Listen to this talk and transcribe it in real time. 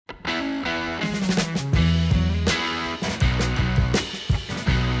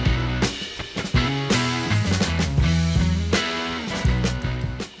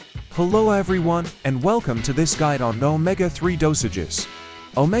Hello everyone, and welcome to this guide on omega-3 dosages.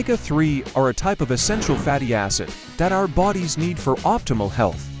 Omega-3 are a type of essential fatty acid that our bodies need for optimal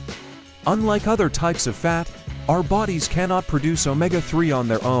health. Unlike other types of fat, our bodies cannot produce omega-3 on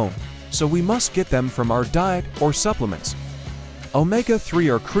their own, so we must get them from our diet or supplements.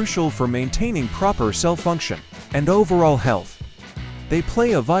 Omega-3 are crucial for maintaining proper cell function and overall health. They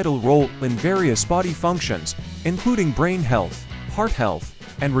play a vital role in various body functions, including brain health, heart health,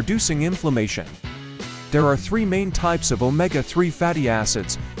 and reducing inflammation. There are three main types of omega-3 fatty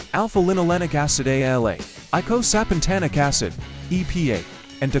acids: alpha-linolenic acid ALA, eicosapentaenic acid EPA,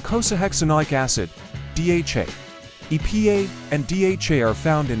 and docosahexaenoic acid DHA. EPA and DHA are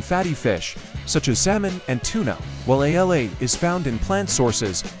found in fatty fish, such as salmon and tuna, while ALA is found in plant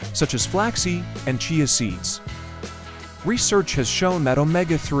sources, such as flaxseed and chia seeds. Research has shown that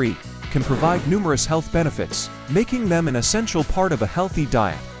omega-3 can provide numerous health benefits, making them an essential part of a healthy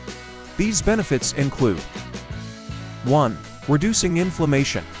diet. These benefits include 1. Reducing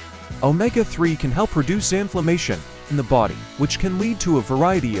inflammation. Omega-3 can help reduce inflammation in the body, which can lead to a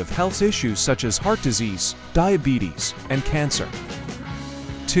variety of health issues such as heart disease, diabetes, and cancer.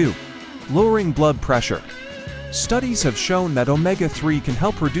 2. Lowering blood pressure. Studies have shown that omega-3 can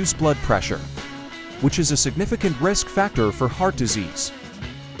help reduce blood pressure, which is a significant risk factor for heart disease.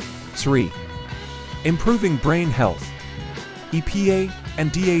 3. Improving brain health. EPA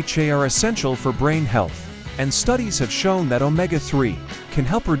and DHA are essential for brain health, and studies have shown that omega-3 can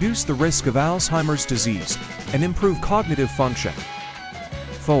help reduce the risk of Alzheimer's disease and improve cognitive function.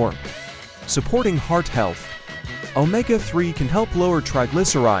 4. Supporting heart health. Omega-3 can help lower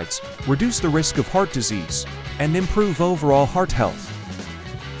triglycerides, reduce the risk of heart disease, and improve overall heart health.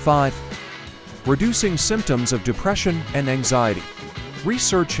 5. Reducing symptoms of depression and anxiety.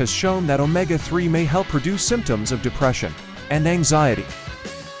 Research has shown that omega-3 may help reduce symptoms of depression and anxiety.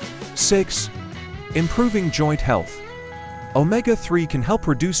 6. Improving joint health. Omega-3 can help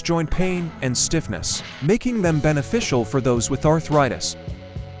reduce joint pain and stiffness, making them beneficial for those with arthritis.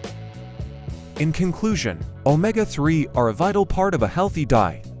 In conclusion, omega-3 are a vital part of a healthy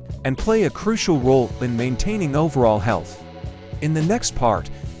diet and play a crucial role in maintaining overall health. In the next part,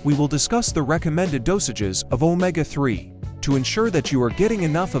 we will discuss the recommended dosages of omega-3 to ensure that you are getting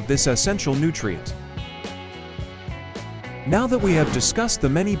enough of this essential nutrient. Now that we have discussed the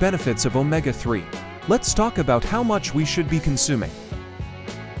many benefits of omega-3, let's talk about how much we should be consuming.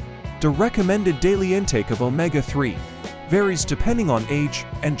 The recommended daily intake of omega-3 varies depending on age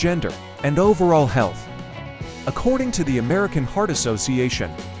and gender and overall health. According to the American Heart Association,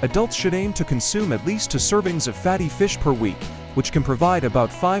 adults should aim to consume at least 2 servings of fatty fish per week, which can provide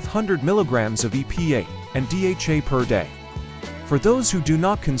about 500 milligrams of EPA and DHA per day. For those who do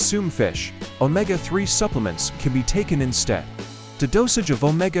not consume fish, omega-3 supplements can be taken instead. The dosage of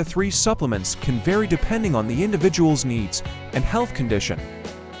omega-3 supplements can vary depending on the individual's needs and health condition.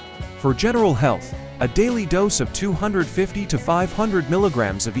 For general health, a daily dose of 250 to 500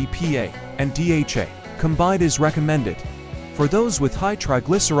 milligrams of EPA and DHA combined is recommended. For those with high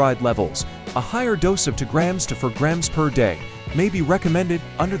triglyceride levels, a higher dose of 2 grams to 4 grams per day may be recommended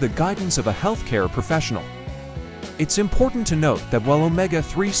under the guidance of a healthcare professional. It's important to note that while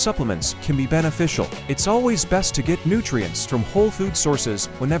omega-3 supplements can be beneficial, it's always best to get nutrients from whole food sources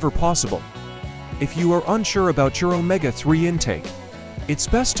whenever possible. If you are unsure about your omega-3 intake, it's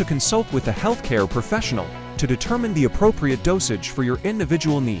best to consult with a healthcare professional to determine the appropriate dosage for your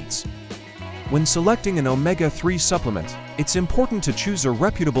individual needs. When selecting an omega-3 supplement, it's important to choose a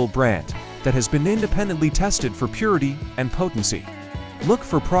reputable brand that has been independently tested for purity and potency. Look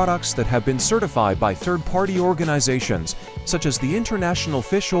for products that have been certified by third-party organizations such as the International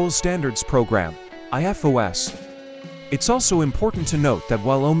Fish Oil Standards Program, IFOS. It's also important to note that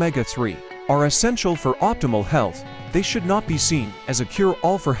while omega-3 are essential for optimal health, they should not be seen as a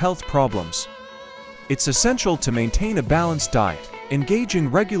cure-all for health problems. It's essential to maintain a balanced diet, engage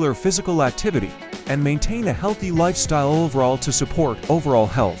in regular physical activity, and maintain a healthy lifestyle overall to support overall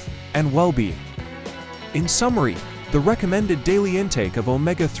health and well-being. In summary, the recommended daily intake of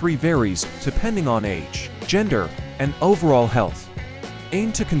omega-3 varies depending on age, gender, and overall health.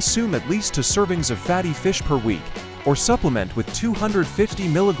 Aim to consume at least 2 servings of fatty fish per week, or supplement with 250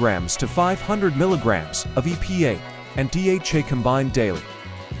 milligrams to 500 milligrams of EPA and DHA combined daily.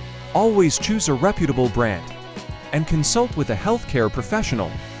 Always choose a reputable brand, and consult with a healthcare professional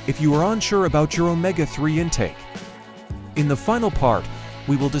if you are unsure about your omega-3 intake. In the final part,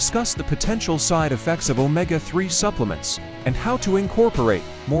 we will discuss the potential side effects of omega-3 supplements and how to incorporate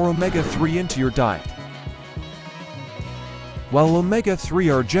more omega-3 into your diet. While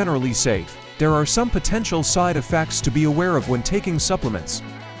omega-3 are generally safe, there are some potential side effects to be aware of when taking supplements.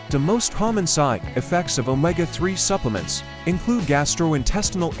 The most common side effects of omega-3 supplements include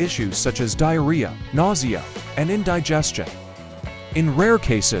gastrointestinal issues such as diarrhea, nausea, and indigestion. In rare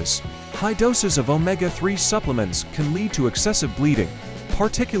cases, high doses of omega-3 supplements can lead to excessive bleeding,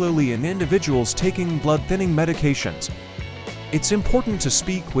 particularly in individuals taking blood-thinning medications. It's important to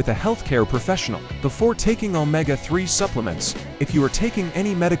speak with a healthcare professional before taking omega-3 supplements if you are taking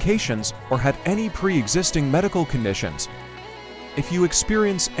any medications or had any pre-existing medical conditions. If you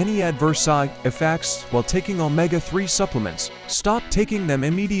experience any adverse side effects while taking omega-3 supplements, stop taking them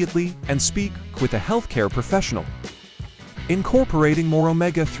immediately and speak with a healthcare professional. Incorporating more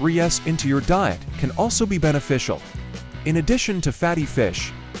omega-3s into your diet can also be beneficial. In addition to fatty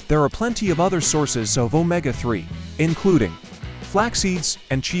fish, there are plenty of other sources of omega-3, including flax seeds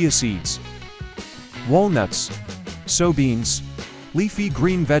and chia seeds, walnuts, soybeans, leafy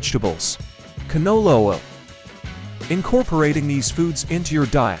green vegetables, canola oil. Incorporating these foods into your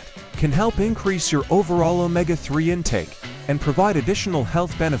diet can help increase your overall omega-3 intake and provide additional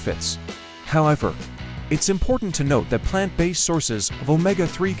health benefits. However, it's important to note that plant-based sources of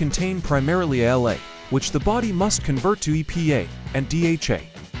omega-3 contain primarily ALA, which the body must convert to EPA and DHA.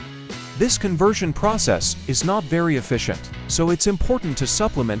 This conversion process is not very efficient, so it's important to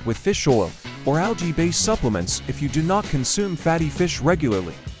supplement with fish oil or algae-based supplements if you do not consume fatty fish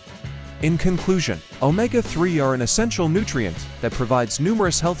regularly. In conclusion, omega-3 are an essential nutrient that provides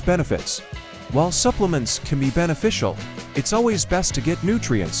numerous health benefits. While supplements can be beneficial, it's always best to get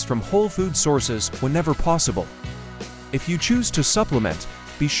nutrients from whole food sources whenever possible. If you choose to supplement,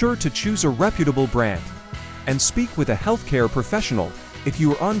 be sure to choose a reputable brand and speak with a healthcare professional if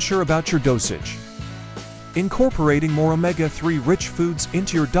you are unsure about your dosage. Incorporating more omega-3 rich foods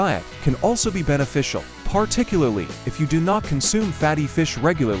into your diet can also be beneficial, particularly if you do not consume fatty fish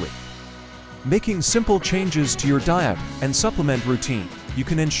regularly. Making simple changes to your diet and supplement routine, you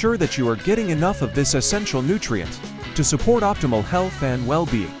can ensure that you are getting enough of this essential nutrient to support optimal health and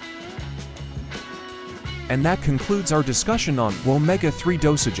well-being. And that concludes our discussion on omega-3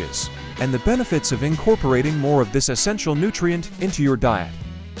 dosages and the benefits of incorporating more of this essential nutrient into your diet.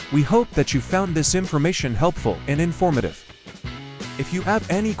 We hope that you found this information helpful and informative. If you have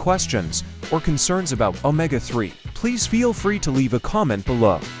any questions or concerns about omega-3, please feel free to leave a comment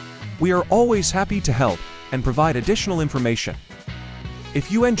below. We are always happy to help and provide additional information.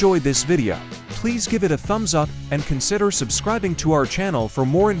 If you enjoyed this video, please give it a thumbs up and consider subscribing to our channel for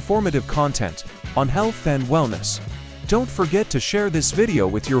more informative content on health and wellness. Don't forget to share this video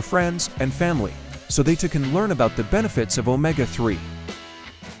with your friends and family so they too can learn about the benefits of omega-3.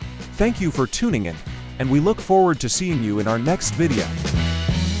 Thank you for tuning in, and we look forward to seeing you in our next video.